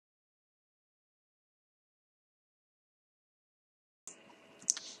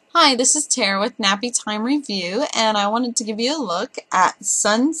Hi, this is Tara with Nappytime Review, and I wanted to give you a look at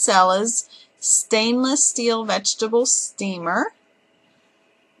Sunsella's stainless steel vegetable steamer.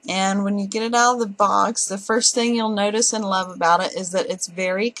 And when you get it out of the box, the first thing you'll notice and love about it is that it's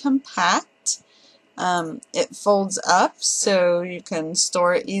very compact. It folds up so you can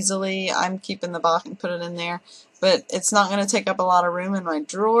store it easily. I'm keeping the box and put it in there, but it's not going to take up a lot of room in my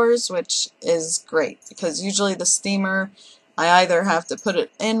drawers, which is great because usually the steamer, I either have to put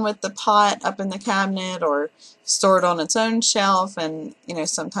it in with the pot up in the cabinet or store it on its own shelf, and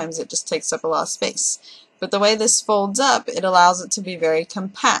sometimes it just takes up a lot of space. But the way this folds up, it allows it to be very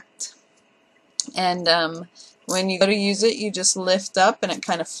compact. And when you go to use it, you just lift up and it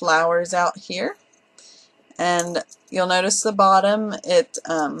kind of flowers out here. And you'll notice the bottom,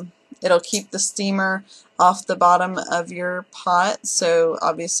 it'll keep the steamer off the bottom of your pot, so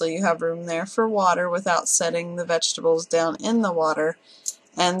obviously you have room there for water without setting the vegetables down in the water.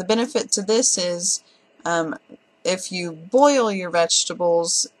 And the benefit to this is if you boil your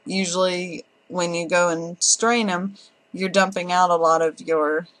vegetables, usually when you go and strain them, you're dumping out a lot of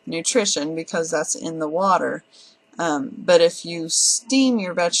your nutrition because that's in the water. But if you steam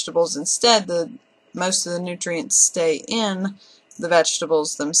your vegetables instead, most of the nutrients stay in the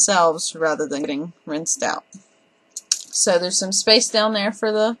vegetables themselves rather than getting rinsed out. So there's some space down there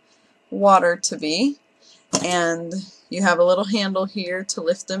for the water to be, and you have a little handle here to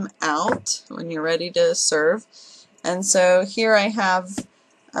lift them out when you're ready to serve. And so here I have,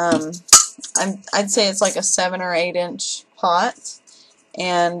 I'd say it's like a 7 or 8 inch pot,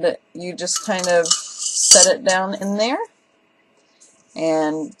 and you just kind of set it down in there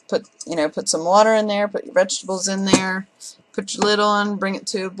and put some water in there, put your vegetables in there, put your lid on, bring it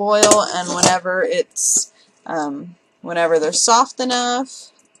to a boil, and whenever they're soft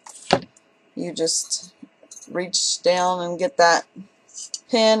enough, you just reach down and get that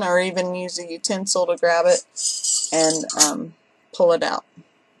pin, or even use a utensil to grab it and pull it out.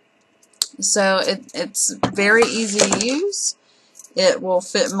 So it's very easy to use. It will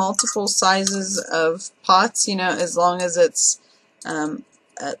fit multiple sizes of pots, as long as it's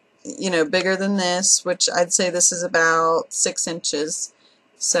bigger than this, which I'd say this is about 6 inches.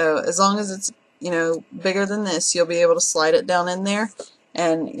 So as long as it's, bigger than this, you'll be able to slide it down in there.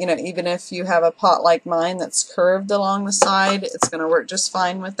 And, even if you have a pot like mine that's curved along the side, it's going to work just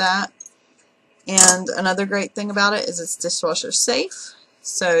fine with that. And another great thing about it is it's dishwasher safe.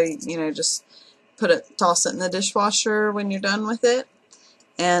 So, just toss it in the dishwasher when you're done with it.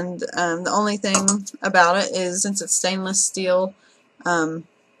 And the only thing about it is, since it's stainless steel,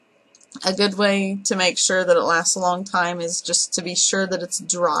 a good way to make sure that it lasts a long time is just to be sure that it's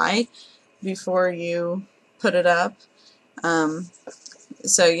dry before you put it up.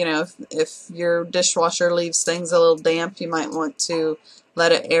 So, if your dishwasher leaves things a little damp, you might want to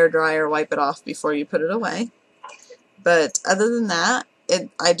let it air dry or wipe it off before you put it away. But other than that,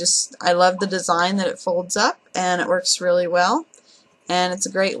 I love the design that it folds up, and it works really well. And it's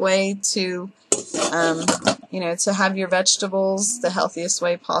a great way to to have your vegetables the healthiest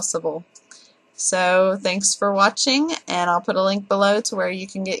way possible. So thanks for watching, and I'll put a link below to where you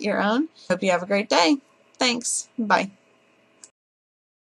can get your own. Hope you have a great day. Thanks. Bye.